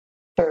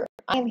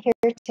I'm here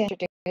to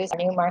introduce our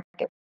new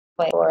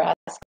marketplace for us,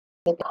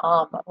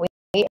 Zipy.com. We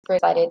are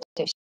excited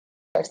to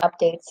share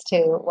updates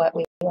to what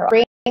we are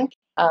offering.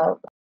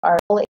 Our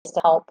goal is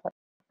to help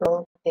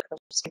grow the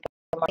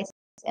markets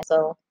and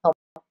so help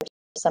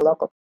some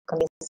local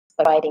communities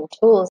providing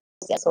tools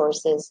and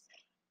sources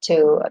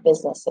to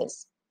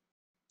businesses.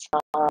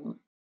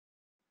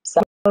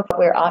 Some of what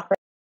we're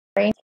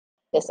offering,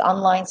 this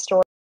online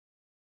store,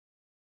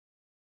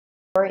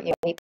 you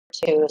need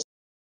to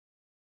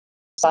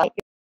site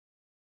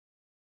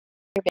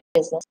your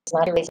business. It's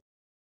not a reason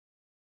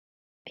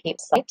to keep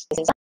site. This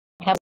is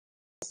have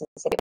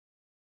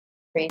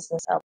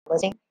reasons of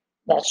listing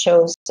that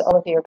shows all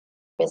of your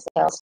business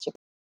details to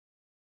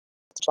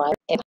drive.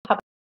 If you have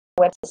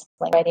a website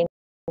link right into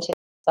the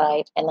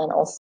site, and then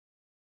also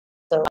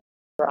your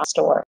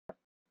store.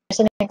 Here's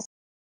an example.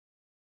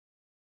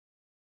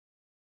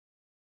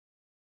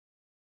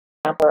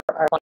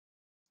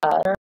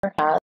 Our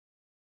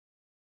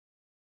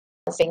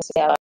has things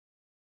about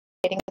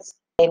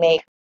they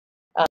make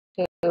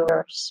to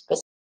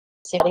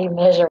specifically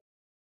measure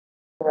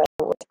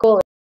what's cool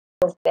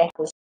is they have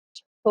this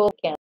tool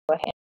can go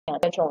ahead and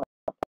schedule an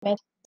appointment.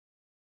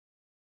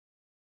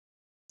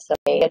 So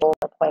they schedule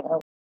an appointment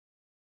with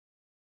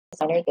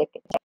the designer, they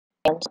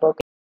can book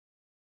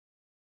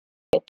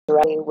it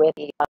directly with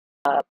the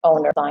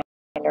owner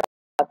designer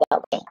of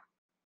that link.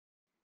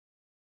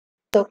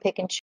 So pick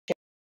and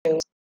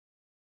choose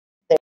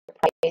the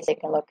price. They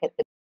can look at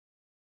the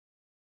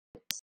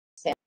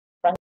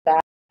front,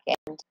 back,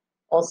 and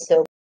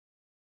also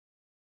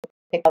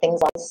pick up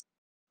things like this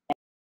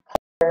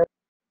and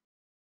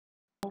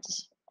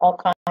all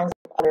kinds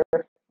of other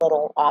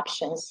little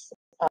options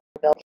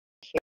available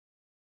here.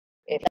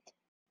 If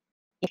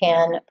you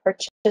can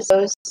purchase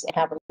those and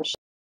have them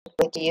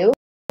shipped to you,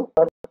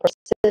 or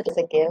purchase it as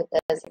a gift,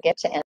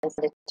 and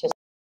send it to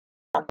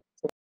some.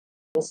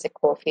 This is a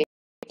cool feature.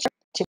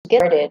 To get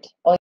started,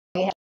 all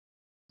you have to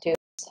do is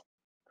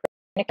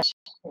create an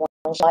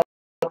account.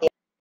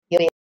 You'll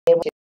be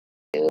able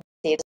to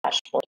see the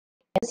dashboard.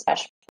 In this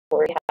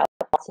dashboard, you have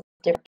lots of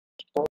different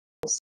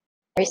tools,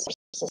 resources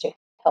to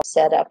help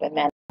set up and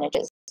manage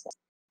it.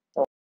 So,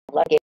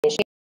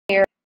 navigation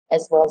here,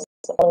 as well as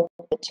all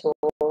of the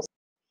tools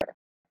here.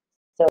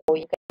 So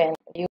you can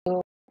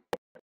view,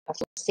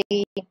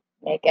 see,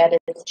 make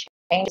edits,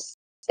 changes,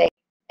 save,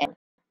 and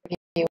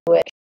review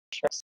it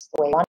just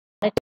the way you want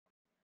it.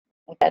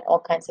 You get all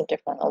kinds of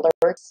different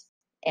alerts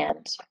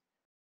and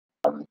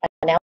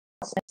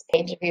announcements,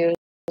 page views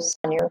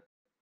on your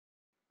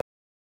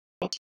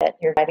page that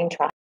you're driving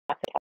traffic,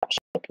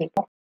 capturing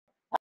people,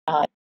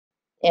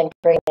 and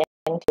bring it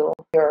into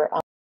your or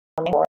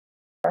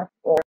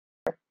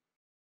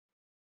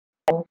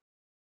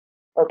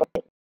what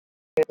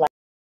you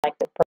like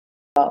to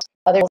promote.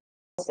 Others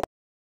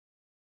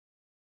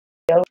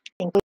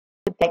include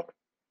like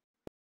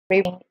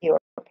reading your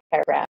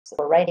paragraphs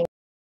or writing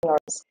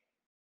yours.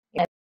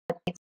 You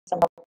need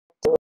someone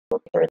to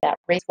ensure that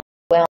reads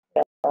well,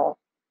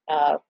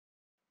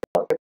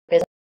 what your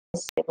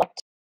business would like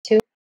to.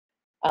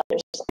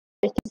 There's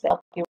things that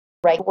help you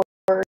write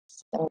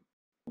words and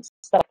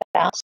stuff like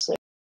that. So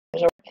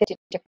there's over 50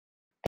 different,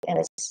 and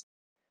it's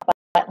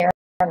button here.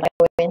 I'm not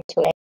going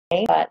into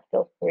A, but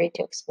feel free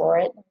to explore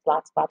it. There's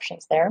lots of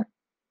options there.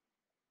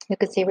 You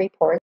can see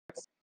reports,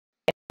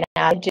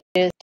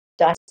 images,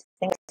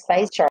 things,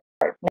 size chart,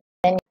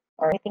 menu,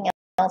 or anything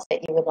else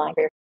that you would like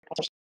for your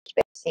customers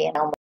to see and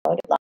download.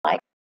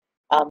 Like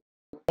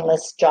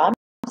list jobs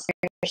for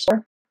your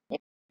store. You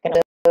can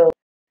do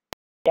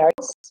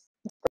articles.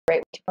 It's a great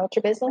way to promote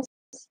your business.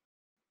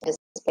 Just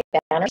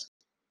make banners.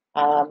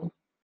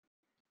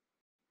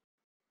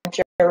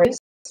 Juries.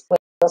 We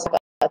also have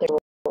other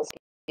tools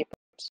you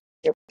put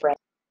your brand.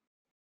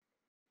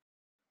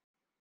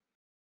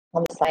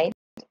 On the site,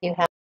 you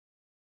have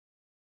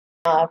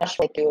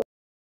actually do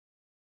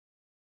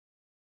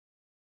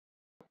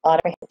a lot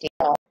of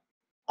detail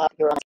of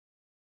your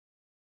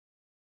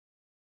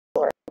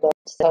store,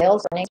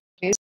 sales, earnings,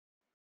 reviews,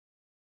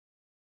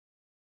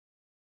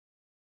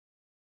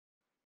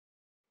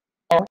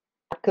 and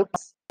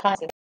coupons,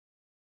 kinds of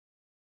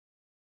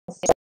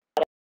store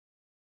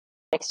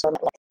that so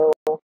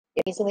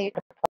easily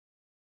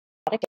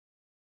product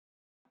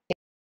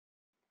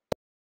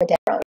for demo.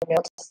 You'll be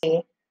able to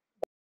see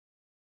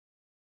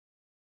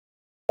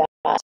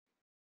that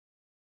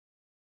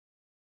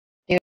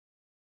you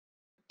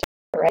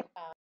right.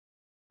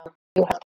 You have